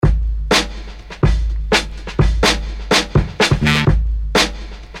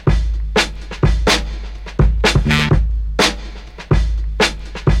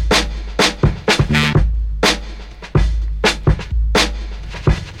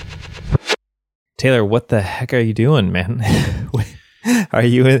Taylor, what the heck are you doing, man? We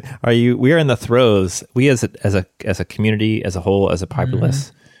are in the throes. We as a community, as a whole, as a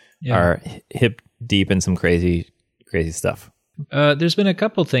populace, are hip deep in some crazy stuff. There's been a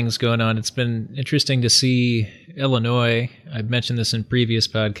couple things going on. It's been interesting to see Illinois. I've mentioned this in previous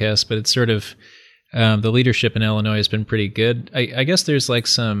podcasts, but it's sort of the leadership in Illinois has been pretty good. I guess there's like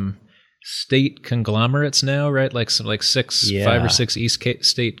some state conglomerates now, right? Like some 5 or 6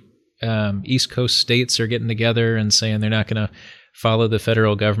 East Coast states are getting together and saying they're not going to follow the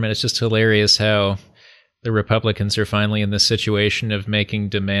federal government. It's just hilarious how the Republicans are finally in this situation of making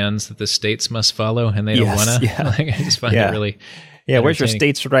demands that the states must follow, and they don't want to. Yeah. Like, I just find it really where's your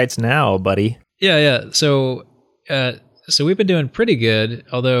states' rights now, buddy? Yeah. So we've been doing pretty good,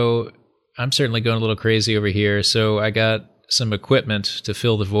 although I'm certainly going a little crazy over here. So I got some equipment to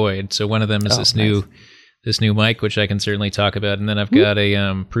fill the void. So one of them is this new mic, which I can certainly talk about, and then I've got a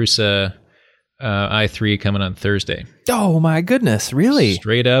Prusa i3 coming on Thursday. Oh my goodness, really?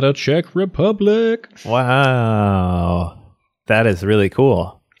 Straight out of Czech Republic. Wow. That is really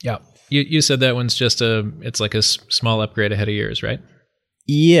cool. Yeah. You said that one's just it's like a small upgrade ahead of yours, right?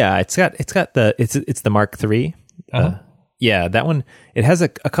 Yeah, it's the Mark III. Yeah, that one, it has a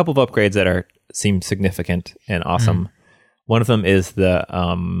couple of upgrades that seem significant and awesome. One of them is the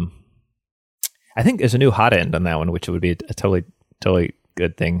I think there's a new hot end on that one, which would be a totally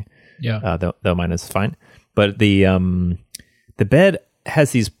good thing. Yeah. Though mine is fine. But the bed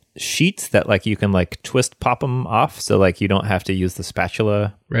has these sheets that like you can like pop them off, so like you don't have to use the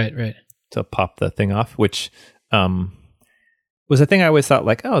spatula right to pop the thing off, which was a thing I always thought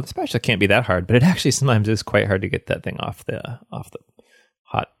like, oh, the spatula can't be that hard, but it actually sometimes is quite hard to get that thing off the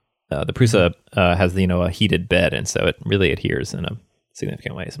hot. The Prusa has a heated bed, and so it really adheres in a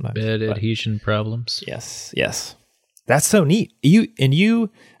significant way sometimes. Bed adhesion problems. Yes. That's so neat. You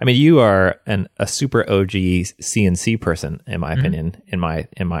are a super OG CNC person, in my opinion, in my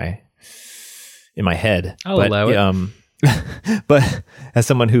head. I'll allow it. But as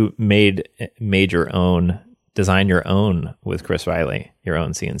someone who made your own, designed your own with Chris Riley, your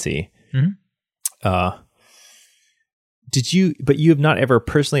own CNC, but you have not ever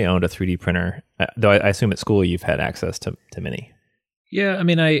personally owned a 3D printer, though I assume at school you've had access to many. Yeah, I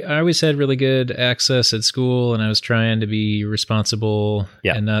mean, I always had really good access at school, and I was trying to be responsible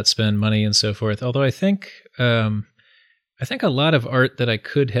and not spend money and so forth. Although I think a lot of art that I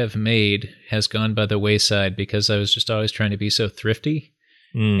could have made has gone by the wayside because I was just always trying to be so thrifty.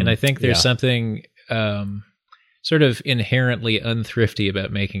 And I think there's something sort of inherently unthrifty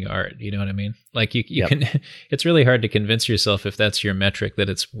about making art. You know what I mean? Like you can, it's really hard to convince yourself if that's your metric that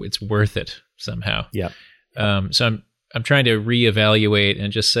it's worth it somehow. Yeah. So I'm trying to reevaluate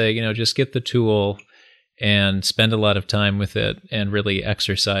and just say, just get the tool and spend a lot of time with it and really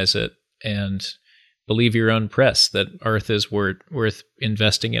exercise it and believe your own press that art is worth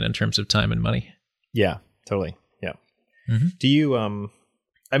investing in terms of time and money. Yeah, totally. Yeah. Mm-hmm. Do you,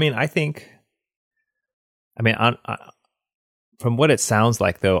 from what it sounds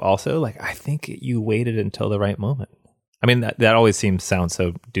like though, also like, I think you waited until the right moment. I mean, that always sounds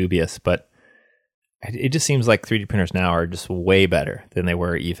so dubious, but it just seems like 3D printers now are just way better than they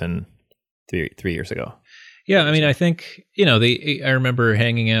were even three years ago. Yeah, I mean, I think, I remember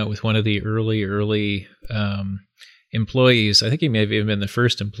hanging out with one of the early employees. I think he may have even been the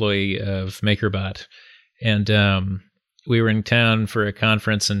first employee of MakerBot. And we were in town for a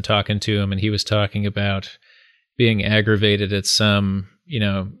conference and talking to him, and he was talking about being aggravated at some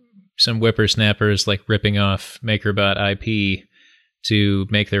whippersnappers like ripping off MakerBot IP to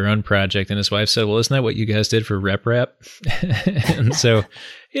make their own project. And his wife said, well, isn't that what you guys did for RepRap? And so,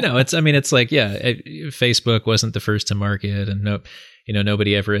 it's like, Facebook wasn't the first to market, and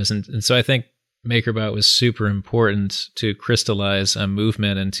nobody ever is. And so I think MakerBot was super important to crystallize a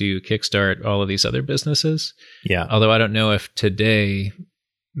movement and to kickstart all of these other businesses. Yeah. Although I don't know if today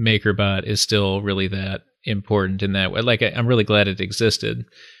MakerBot is still really that important in that way. Like, I'm really glad it existed,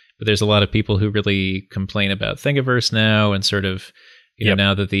 but there's a lot of people who really complain about Thingiverse now, and sort of,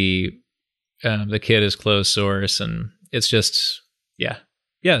 now that the kit is closed source, and it's just,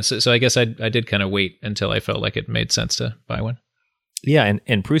 So I guess I did kind of wait until I felt like it made sense to buy one. Yeah,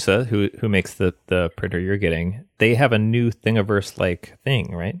 and Prusa, who makes the printer you're getting, they have a new Thingiverse like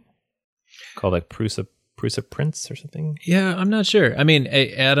thing, right? Called like Prusa Prints or something. Yeah, I'm not sure. I mean,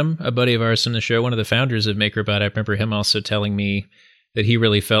 Adam, a buddy of ours from the show, one of the founders of MakerBot, I remember him also telling me that he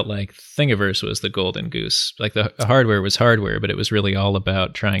really felt like Thingiverse was the golden goose. Like the hardware was hardware, but it was really all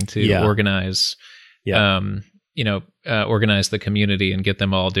about trying to organize, organize the community and get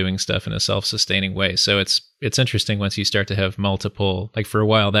them all doing stuff in a self-sustaining way. So it's interesting once you start to have multiple, like for a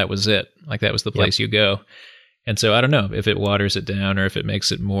while that was it, like that was the place you go. And so I don't know if it waters it down or if it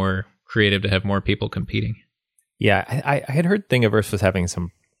makes it more creative to have more people competing. Yeah, I had heard Thingiverse was having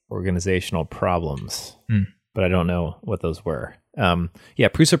some organizational problems, but I don't know what those were.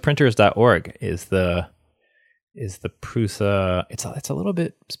 PrusaPrinters.org is the Prusa. It's a little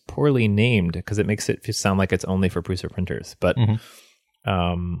bit poorly named because it makes it sound like it's only for Prusa printers, but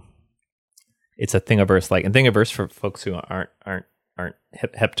it's a Thingiverse and Thingiverse, for folks who aren't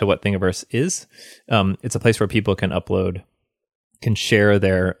hip to what Thingiverse is, it's a place where people can share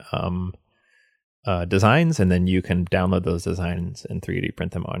their designs, and then you can download those designs and 3D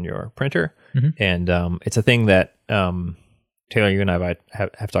print them on your printer. And it's a thing that Taylor, you and I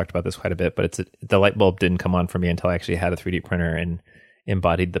have talked about this quite a bit, but the light bulb didn't come on for me until I actually had a 3D printer and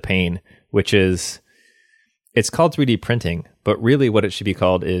embodied the pain, which is, it's called 3D printing, but really what it should be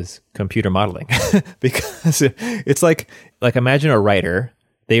called is computer modeling. Because it's like imagine a writer,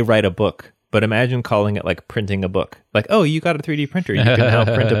 they write a book, but imagine calling it like printing a book. Like, oh, you got a 3D printer, you can now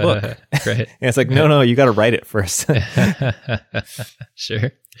print a book. Right. And it's like, no, you got to write it first.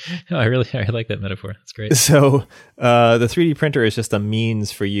 Sure. Oh, I like that metaphor. That's great. So the 3D printer is just a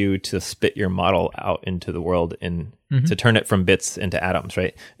means for you to spit your model out into the world and to turn it from bits into atoms,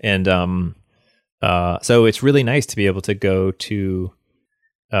 right? And so it's really nice to be able to go to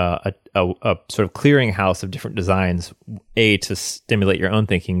a sort of clearinghouse of different designs, A, to stimulate your own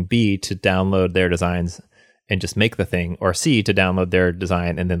thinking, B, to download their designs and just make the thing, or C, to download their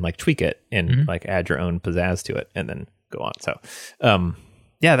design and then like tweak it and like add your own pizzazz to it and then go on. So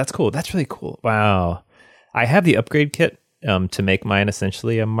yeah, that's cool. That's really cool. Wow. I have the upgrade kit to make mine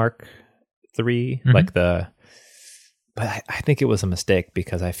essentially a Mark III, but I think it was a mistake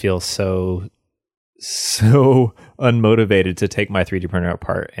because I feel so unmotivated to take my 3D printer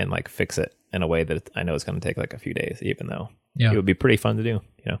apart and like fix it in a way that I know it's going to take like a few days, even though it would be pretty fun to do.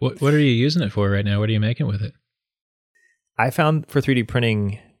 You know, what are you using it for right now? What are you making with it? I found for 3D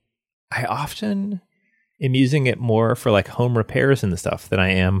printing, I often am using it more for like home repairs and stuff than I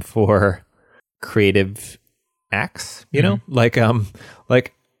am for creative acts. You know, like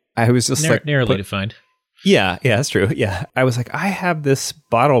I was just narrowly defined. Yeah, that's true. Yeah. I was like, I have this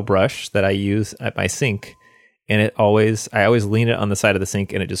bottle brush that I use at my sink, and I always lean it on the side of the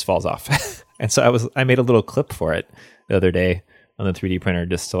sink and it just falls off. And so I made a little clip for it the other day on the 3D printer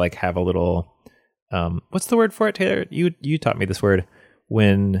just to like have a little, what's the word for it, Taylor? You taught me this word,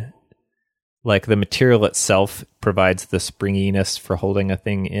 when like the material itself provides the springiness for holding a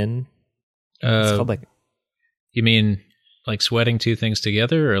thing in. It's called like, you mean like sweating two things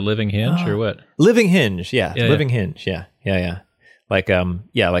together, or a living hinge, or what? Living hinge, yeah. Living hinge, yeah. Like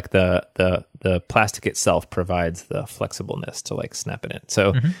like the plastic itself provides the flexibleness to like snap it in.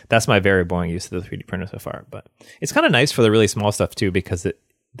 So that's my very boring use of the 3D printer so far. But it's kind of nice for the really small stuff too, because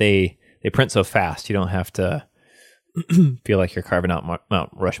they print so fast. You don't have to feel like you're carving out Mount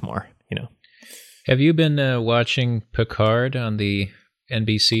Rushmore. You know. Have you been watching Picard on the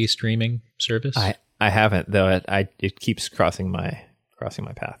NBC streaming service? I haven't, though. It keeps crossing my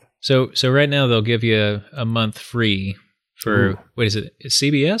path. So right now they'll give you a month free for what is it? It's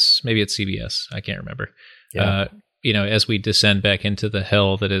CBS? Maybe it's CBS. I can't remember. Yeah. As we descend back into the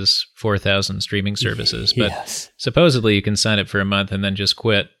hell that is 4,000 streaming services. But supposedly you can sign up for a month and then just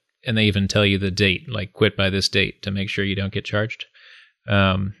quit, and they even tell you the date, like quit by this date, to make sure you don't get charged.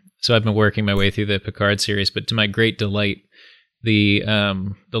 So I've been working my way through the Picard series, but to my great delight, the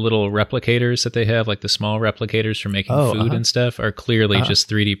little replicators that they have, like the small replicators for making food and stuff, are clearly just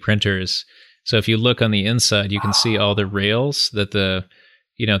 3D printers. So if you look on the inside, you can see all the rails that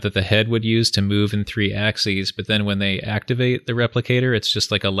the head would use to move in 3 axes. But then when they activate the replicator, it's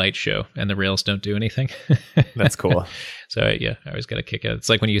just like a light show, and the rails don't do anything. That's cool. So I always got a kick out. It's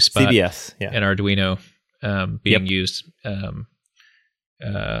like when you spot CBS, an Arduino being used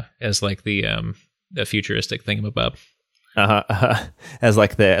as like the futuristic thingamabob. As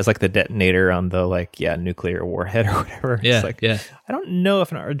like the detonator on the nuclear warhead or whatever. Yeah, I don't know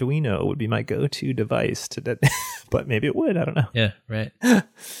if an Arduino would be my go-to device to but maybe it would. I don't know. Yeah, right.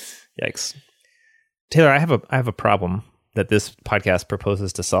 Yikes, Taylor. I have a problem that this podcast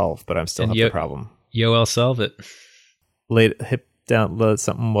proposes to solve, but I'm still have the problem. I'll solve it. Download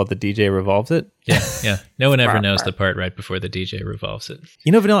something while the DJ revolves it. Yeah. No one ever knows the part right before the DJ revolves it.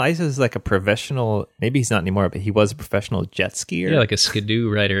 Vanilla Ice is like a professional, maybe he's not anymore, but he was a professional jet skier. Yeah, like a skidoo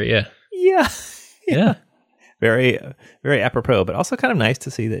rider, yeah. Yeah. Very, very apropos, but also kind of nice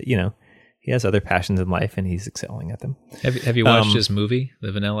to see that, he has other passions in life and he's excelling at them. Have you watched his movie,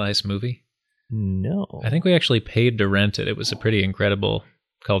 the Vanilla Ice movie? No. I think we actually paid to rent it. It was a pretty incredible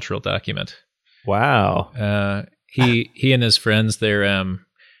cultural document. Wow. He and his friends, their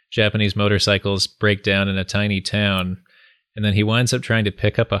Japanese motorcycles break down in a tiny town, and then he winds up trying to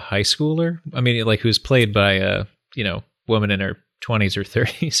pick up a high schooler. I mean, like, who's played by a woman in her 20s or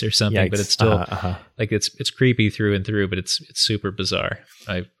 30s or something. Yikes. But it's still like it's creepy through and through, but it's super bizarre.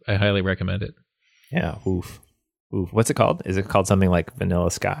 I highly recommend it. Yeah. Oof. What's it called? Is it called something like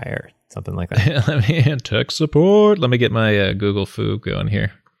Vanilla Sky or something like that? Let me tech support. Let me get my Google Foo going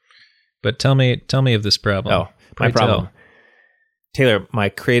here. But tell me of this problem. Oh, my problem. Taylor, my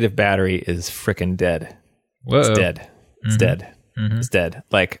creative battery is frickin' dead. Whoa. It's dead. It's dead. Mm-hmm. It's dead.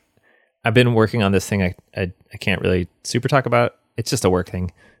 Like, I've been working on this thing. I can't really super talk about. It's just a work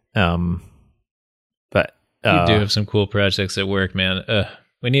thing. But you do have some cool projects at work, man.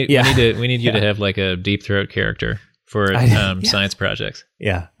 We need you to have like a Deep Throat character for science projects.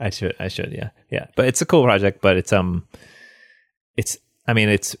 Yeah, I should. Yeah. But it's a cool project. But it's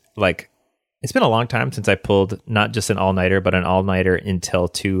like, it's been a long time since I pulled not just an all-nighter, but an all-nighter until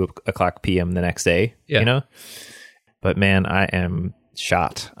 2:00 p.m. the next day. Yeah. You know. But man, I am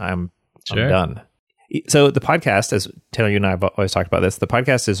shot. I'm done. So the podcast, as Taylor, you and I have always talked about this, the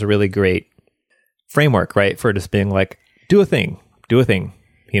podcast is a really great framework, right? For just being like, do a thing,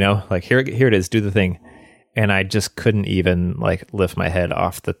 like here it is, do the thing. And I just couldn't even like lift my head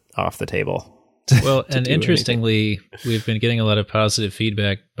off the table. Well, and interestingly, we've been getting a lot of positive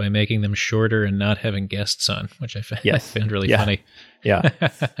feedback by making them shorter and not having guests on, which I found really funny. Yeah.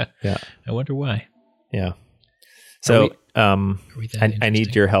 Yeah. I wonder why. Yeah. So I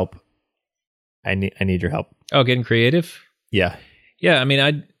need your help. I need your help. Oh, getting creative? Yeah. Yeah. I mean,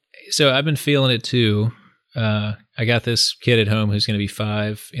 I've been feeling it too. I got this kid at home who's going to be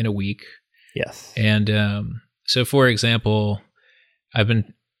 5 in a week. Yes. And so, for example, I've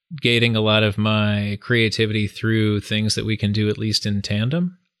been gating a lot of my creativity through things that we can do at least in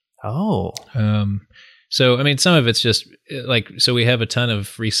tandem. Oh. So, I mean, some of it's just like, so we have a ton of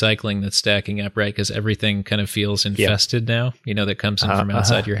recycling that's stacking up, right? Because everything kind of feels infested now, that comes in from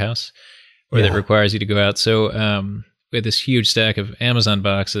outside your house, or that requires you to go out. So we had this huge stack of Amazon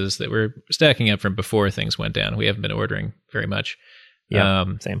boxes that were stacking up from before things went down. We haven't been ordering very much. Yeah,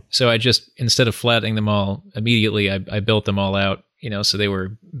 same. So I just, instead of flattening them all immediately, I built them all out, so they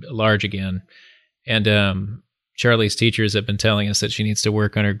were large again. And Charlie's teachers have been telling us that she needs to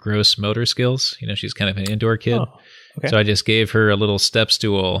work on her gross motor skills. She's kind of an indoor kid. Oh, okay. So I just gave her a little step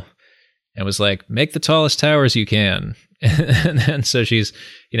stool and was like, make the tallest towers you can. And then so she's,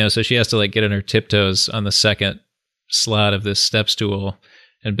 so she has to like get on her tiptoes on the second slot of this step stool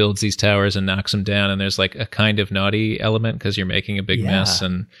and builds these towers and knocks them down. And there's like a kind of naughty element because you're making a big mess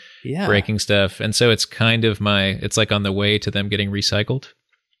and breaking stuff. And so it's kind of it's like on the way to them getting recycled.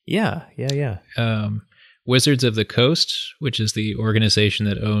 Yeah. Wizards of the Coast, which is the organization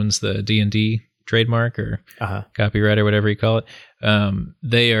that owns the D&D trademark or copyright or whatever you call it,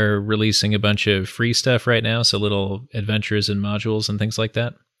 they are releasing a bunch of free stuff right now, so little adventures and modules and things like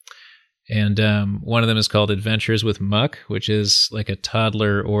that. And one of them is called Adventures with Muck, which is like a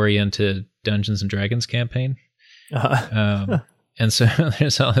toddler-oriented Dungeons and Dragons campaign. And so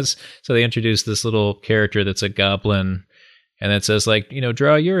there's all this. So they introduced this little character that's a goblin. And it says, like,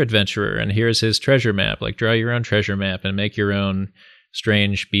 draw your adventurer, and here's his treasure map. Like, draw your own treasure map and make your own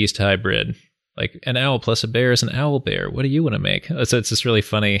strange beast hybrid. Like, an owl plus a bear is an owl bear. What do you want to make? So it's just really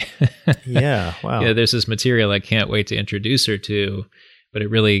funny. Yeah, wow. There's this material I can't wait to introduce her to, but it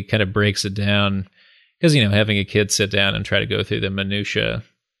really kind of breaks it down. Because, having a kid sit down and try to go through the minutia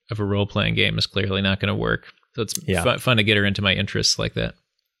of a role-playing game is clearly not going to work. So it's fun to get her into my interests like that.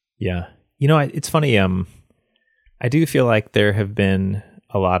 Yeah. It's funny, I do feel like there have been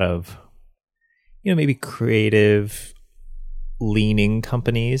a lot of, maybe creative leaning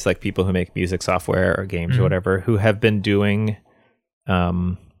companies, like people who make music software or games or whatever, who have been doing,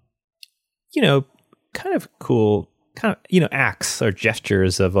 kind of cool, acts or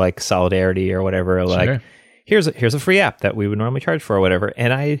gestures of like solidarity or whatever. Sure. Like, here's a free app that we would normally charge for or whatever.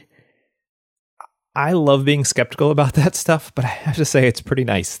 And I love being skeptical about that stuff, but I have to say it's pretty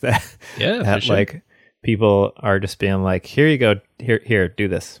nice that, for sure. Like, people are just being like, here you go, here, do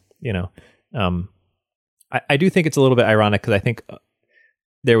this, I do think it's a little bit ironic because I think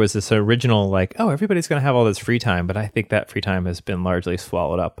there was this original like, oh, everybody's going to have all this free time, but I think that free time has been largely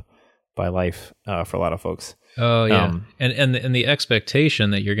swallowed up by life for a lot of folks. Oh yeah, and the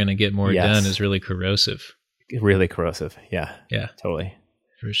expectation that you're going to get more done is really corrosive. Really corrosive, yeah, totally,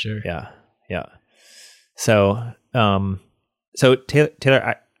 for sure, yeah. So, so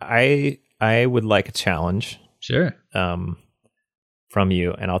Taylor, I would like a challenge, sure, from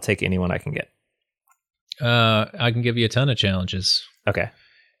you, and I'll take anyone I can get. I can give you a ton of challenges. Okay.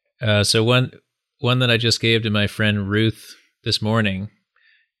 So one that I just gave to my friend Ruth this morning,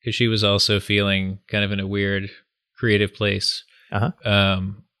 because she was also feeling kind of in a weird creative place,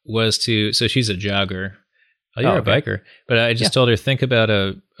 was to, so she's a jogger. Oh, you're a biker. But I just told her, think about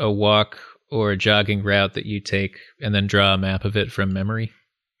a walk or a jogging route that you take and then draw a map of it from memory.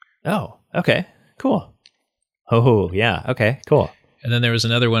 Oh, okay. Cool. Oh, yeah. Okay, cool. And then there was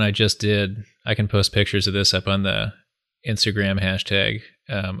another one I just did. I can post pictures of this up on the Instagram hashtag,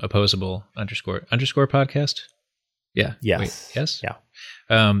 opposable underscore podcast. Yeah. Yes. Wait, yes.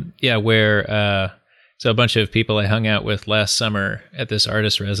 Yeah. Where, so a bunch of people I hung out with last summer at this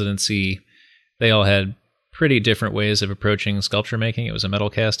artist residency, they all had pretty different ways of approaching sculpture making. It was a metal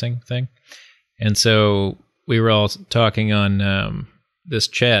casting thing. And so we were all talking on this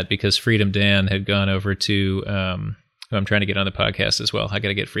chat because Freedom Dan had gone over to, who I'm trying to get on the podcast as well. I got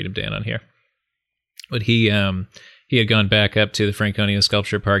to get Freedom Dan on here. But he had gone back up to the Franconia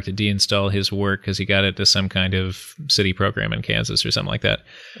Sculpture Park to deinstall his work because he got it to some kind of city program in Kansas or something like that.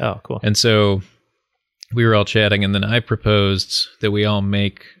 Oh, cool. And so we were all chatting, and then I proposed that we all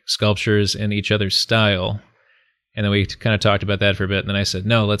make sculptures in each other's style. And then we kind of talked about that for a bit. And then I said,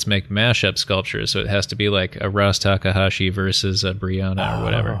 no, let's make mashup sculptures. So it has to be like a Ross Takahashi versus a Brianna or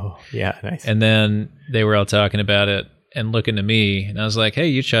whatever. Yeah, nice. And then they were all talking about it and looking to me. And I was like, hey,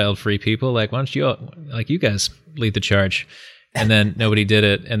 you child-free people, like, why don't you all, like, you guys lead the charge? And then nobody did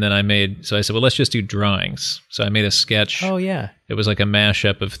it. And then so I said, well, let's just do drawings. So I made a sketch. Oh, yeah. It was like a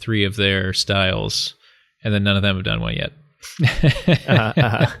mashup of 3 of their styles. And then none of them have done one yet.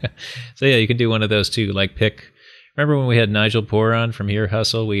 So yeah, you can do one of those too. Like remember when we had Nigel Poor on from Here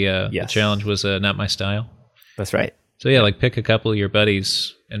Hustle? The challenge was Not My Style. That's right. So yeah, like pick a couple of your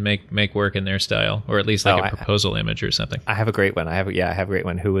buddies and make work in their style, or at least like a proposal image or something. I have a great one. I have a great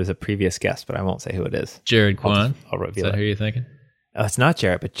one who was a previous guest, but I won't say who it is. Jared Kwan. I'll reveal Is that who you're thinking? Oh, it's not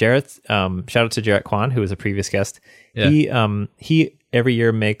Jarrett, but Jarrett. Shout out to Jarrett Kwan, who was a previous guest. Yeah. He every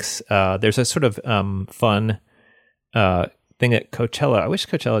year makes. There's a sort of fun thing at Coachella. I wish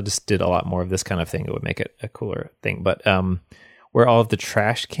Coachella just did a lot more of this kind of thing. It would make it a cooler thing. But where all of the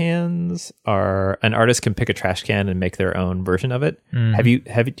trash cans are, an artist can pick a trash can and make their own version of it.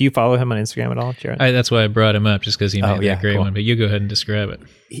 Mm. Do you follow him on Instagram at all, Jared? That's why I brought him up, just because he made that great one. But you go ahead and describe it.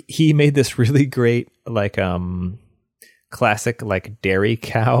 He made this really great, like classic, like dairy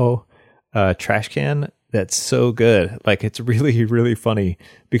cow trash can. That's so good. Like it's really, really funny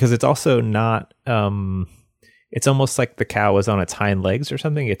because it's also not. It's almost like the cow is on its hind legs or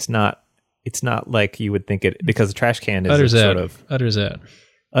something. It's not like you would think it, because the trash can is utters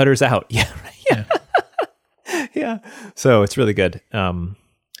out. Yeah. Yeah. So it's really good.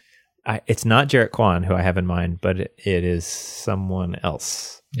 It's not Jarrett Kwan who I have in mind, but it is someone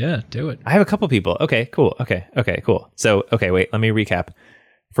else. Yeah, do it. I have a couple people. Okay, cool. Okay, cool. So, wait, let me recap.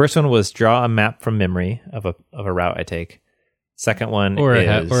 First one was draw a map from memory of a route I take. Second one or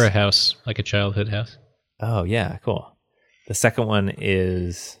is a house, like a childhood house. Oh, yeah, cool. The second one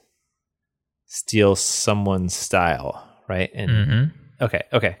is steal someone's style, right? And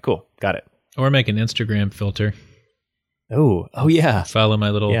okay, cool. Got it. Or make an Instagram filter. Oh yeah. Follow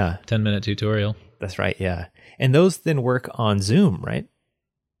my little 10-minute tutorial. That's right, yeah. And those then work on Zoom, right?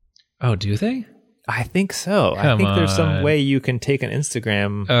 Oh, do they? I think so. I think there's some way you can take an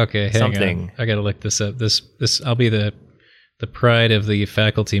Instagram something. On. I got to look this up. This I'll be the pride of the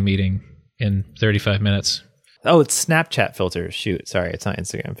faculty meeting in 35 minutes. Oh, it's Snapchat filters. Shoot, sorry, it's not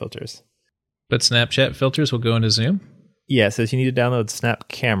Instagram filters. But Snapchat filters will go into Zoom? Yeah, it says you need to download Snap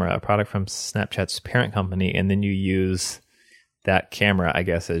Camera, a product from Snapchat's parent company, and then you use that camera, I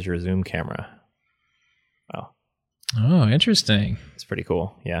guess, as your Zoom camera. Wow. Oh, interesting. It's pretty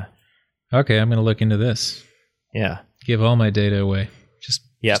cool, yeah. Okay, I'm going to look into this. Yeah. Give all my data away.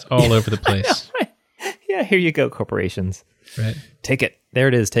 Just all over the place. Right. Yeah, here you go, corporations. Right. Take it. There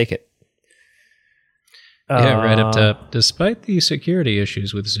it is. Take it. Yeah, right up top. Despite the security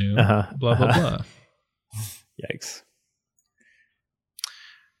issues with Zoom, blah, blah, blah. Yikes.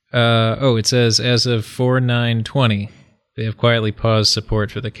 It says, as of 4/9/20, they have quietly paused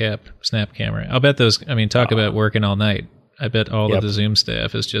support for the Snap Camera. I'll bet those, talk about working all night. I bet all of the Zoom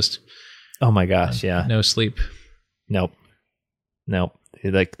staff is just... Oh my gosh, yeah. No sleep. Nope.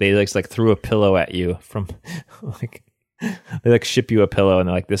 They threw a pillow at you from, they ship you a pillow and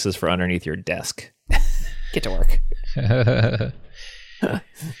they're like, this is for underneath your desk. Get to work.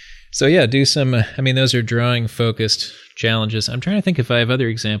 So yeah, do some, those are drawing focused challenges. I'm trying to think if I have other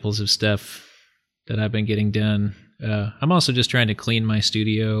examples of stuff that I've been getting done. I'm also just trying to clean my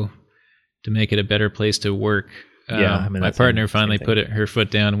studio to make it a better place to work. My partner finally put her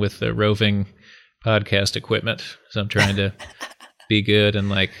foot down with the roving podcast equipment. So I'm trying to be good and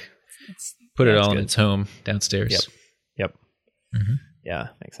like put it all in its home downstairs. Yep. Mm-hmm. Yeah,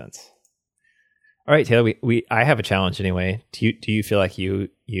 makes sense. All right, Taylor. I have a challenge anyway. Do you feel like how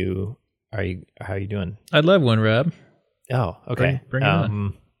are you doing? I'd love one, Rob. Oh, okay. Bring it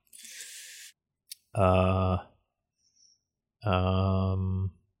on.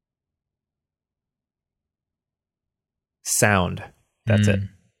 Sound. That's it.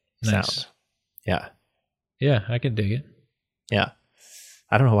 Nice. Sound. Yeah. Yeah, I can dig it. Yeah.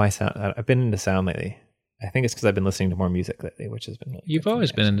 I don't know why sound. I've been into sound lately. I think it's because I've been listening to more music lately, which has been really You've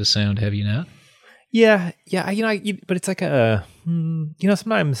always been into sound, have you not? Yeah. But it's like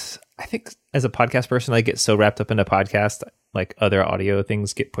sometimes I think as a podcast person, I get so wrapped up in a podcast, like other audio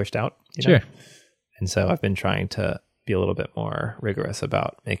things get pushed out. Sure. And so I've been trying to be a little bit more rigorous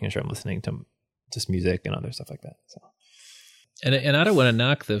about making sure I'm listening to just music and other stuff like that. So. And I don't want to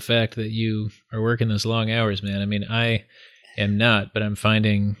knock the fact that you are working those long hours, man. I mean, I am not, but I'm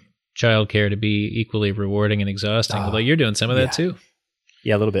finding childcare to be equally rewarding and exhausting. Although you're doing some of that too.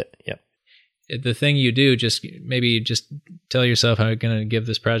 Yeah, a little bit. Yep. The thing you do, just tell yourself, I'm going to give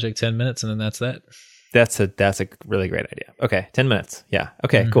this project 10 minutes, and then that's that. That's a really great idea. Okay, 10 minutes. Yeah.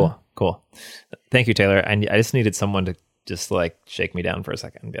 Okay. Mm-hmm. Cool. Thank you, Taylor. I just needed someone to just like shake me down for a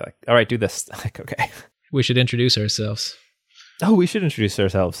second and be like, "All right, do this." Like, okay. We should introduce ourselves. Oh, we should introduce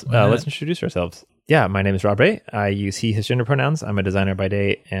ourselves. Let's introduce ourselves. Yeah, my name is Rob Ray. I use he, his gender pronouns. I'm a designer by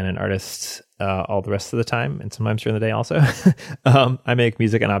day and an artist all the rest of the time, and sometimes during the day also. I make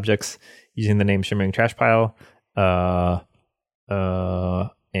music and objects using the name Shimmering Trash Pile, and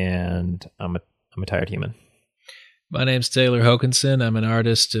I'm a tired human. My name's Taylor Hokinson. I'm an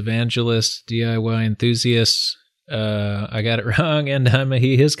artist, evangelist, DIY enthusiast. I got it wrong, and I'm a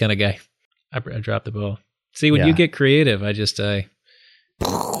he, his kind of guy. I dropped the ball. See, when you get creative, I forget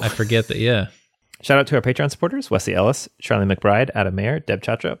that, yeah. Shout out to our Patreon supporters, Wesley Ellis, Charlie McBride, Adam Mayer, Deb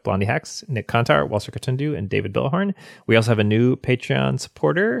Chatra, Blondie Hacks, Nick Kantar, Walter Katundu, and David Billhorn. We also have a new Patreon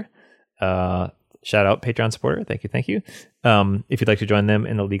supporter. Shout out Patreon supporter. Thank you. If you'd like to join them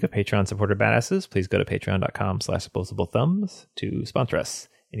in the League of Patreon supporter badasses, please go to patreon.com/opposablethumbs to sponsor us.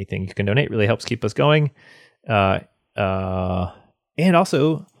 Anything you can donate really helps keep us going. And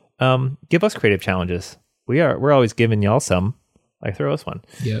also give us creative challenges. We're always giving y'all some. Like, throw us one.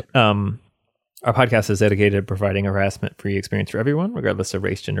 Yep. Our podcast is dedicated to providing a harassment-free experience for everyone, regardless of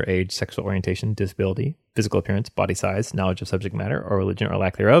race, gender, age, sexual orientation, disability, physical appearance, body size, knowledge of subject matter, or religion or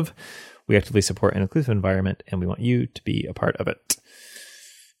lack thereof. We actively support an inclusive environment, and we want you to be a part of it.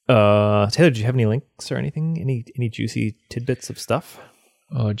 Taylor, do you have any links or anything? Any juicy tidbits of stuff?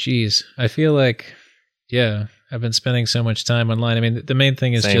 Oh, geez. I feel like, yeah, I've been spending so much time online. I mean, the main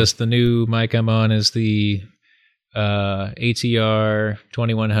thing is just the new mic I'm on is the ATR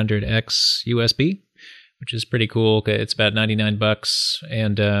 2100X USB, which is pretty cool. It's about $99,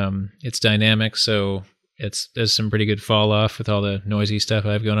 and it's dynamic, so there's some pretty good fall off with all the noisy stuff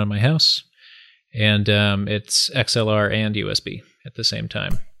I have going on in my house. And it's XLR and USB at the same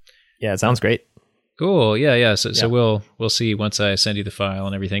time. Yeah, it sounds great. Cool. Yeah. So we'll see once I send you the file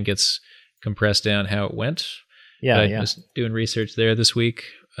and everything gets compressed down how it went. Yeah. I was doing research there this week.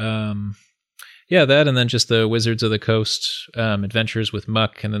 That, and then just the Wizards of the Coast adventures with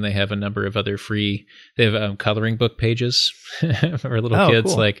Muck, and then they have a number of other free. They have coloring book pages for little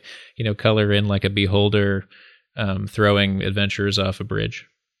kids, cool. Like color in like a beholder throwing adventures off a bridge,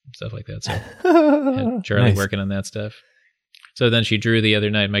 stuff like that. So had Charlie working on that stuff. So then she drew the other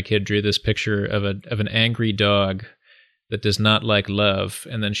night. My kid drew this picture of an angry dog that does not like love,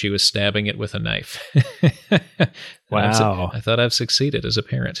 and then she was stabbing it with a knife. Wow! I thought I've succeeded as a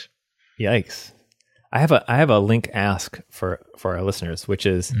parent. Yikes! I have a link ask for our listeners, which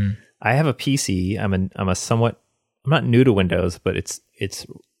is I have a PC. I'm not new to Windows, but it's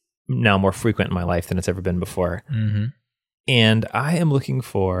now more frequent in my life than it's ever been before. Mm-hmm. And I am looking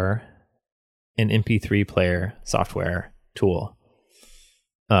for an MP3 player software tool.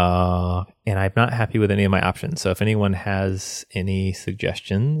 And I'm not happy with any of my options. So if anyone has any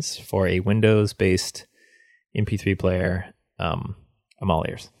suggestions for a Windows-based MP3 player, I'm all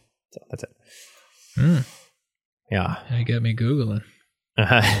ears. So that's it. Yeah. You got me Googling.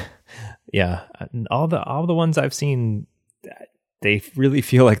 Yeah. All the ones I've seen, they really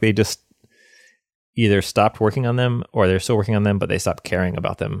feel like they just either stopped working on them or they're still working on them, but they stopped caring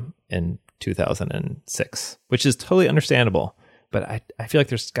about them in 2006, which is totally understandable. But I feel like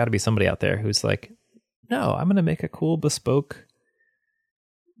there's got to be somebody out there who's like, no, I'm going to make a cool bespoke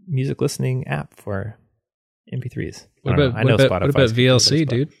music listening app for MP3s. What about VLC,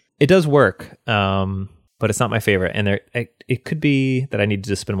 dude? It does work, but it's not my favorite. And it could be that I need to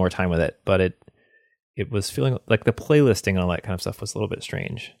just spend more time with it. But it was feeling like the playlisting and all that kind of stuff was a little bit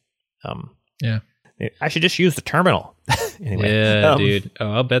strange. Yeah. I should just use the terminal. Anyway. Yeah, dude.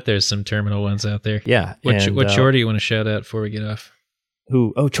 Oh, I'll bet there's some terminal ones out there. Yeah. What chore do you want to shout out before we get off?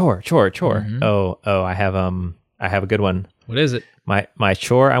 Who? Oh, chore. Mm-hmm. Oh, I have a good one. What is it? My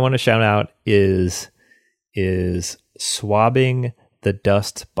chore I want to shout out is swabbing the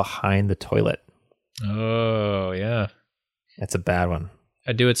dust behind the toilet. Oh, yeah. That's a bad one.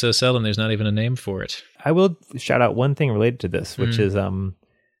 I do it so seldom there's not even a name for it. I will shout out one thing related to this, which is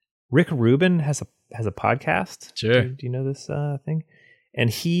Rick Rubin has a podcast. Sure. Do you know this thing? And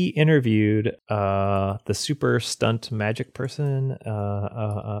he interviewed the super stunt magic person,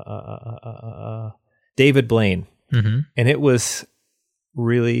 David Blaine. Mm-hmm. And it was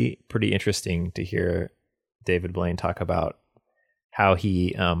really pretty interesting to hear David Blaine talk about how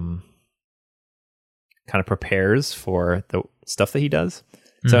he kind of prepares for the stuff that he does.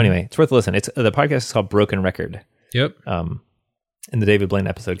 So anyway, it's worth a listen. The podcast is called Broken Record. Yep. And the David Blaine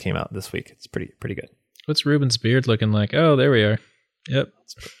episode came out this week. It's pretty good. What's Ruben's beard looking like? Oh, there we are. Yep.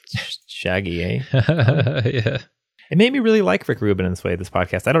 It's shaggy, eh? Yeah. It made me really like Rick Rubin in this way, this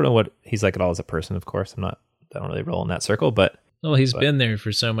podcast. I don't know what he's like at all as a person, of course. I don't really roll in that circle, but... Well, he's been there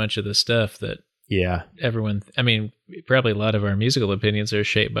for so much of the stuff that yeah, everyone... I mean, probably a lot of our musical opinions are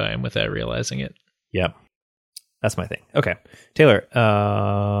shaped by him without realizing it. Yep. That's my thing. Okay. Taylor,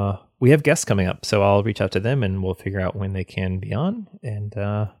 we have guests coming up, so I'll reach out to them and we'll figure out when they can be on, and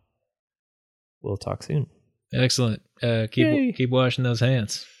we'll talk soon. Excellent. Keep washing those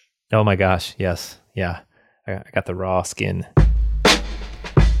hands. Oh my gosh. Yes. Yeah. I got the raw skin.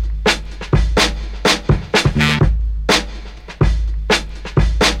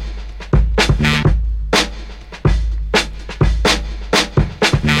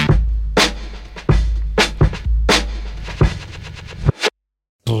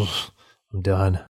 I'm done.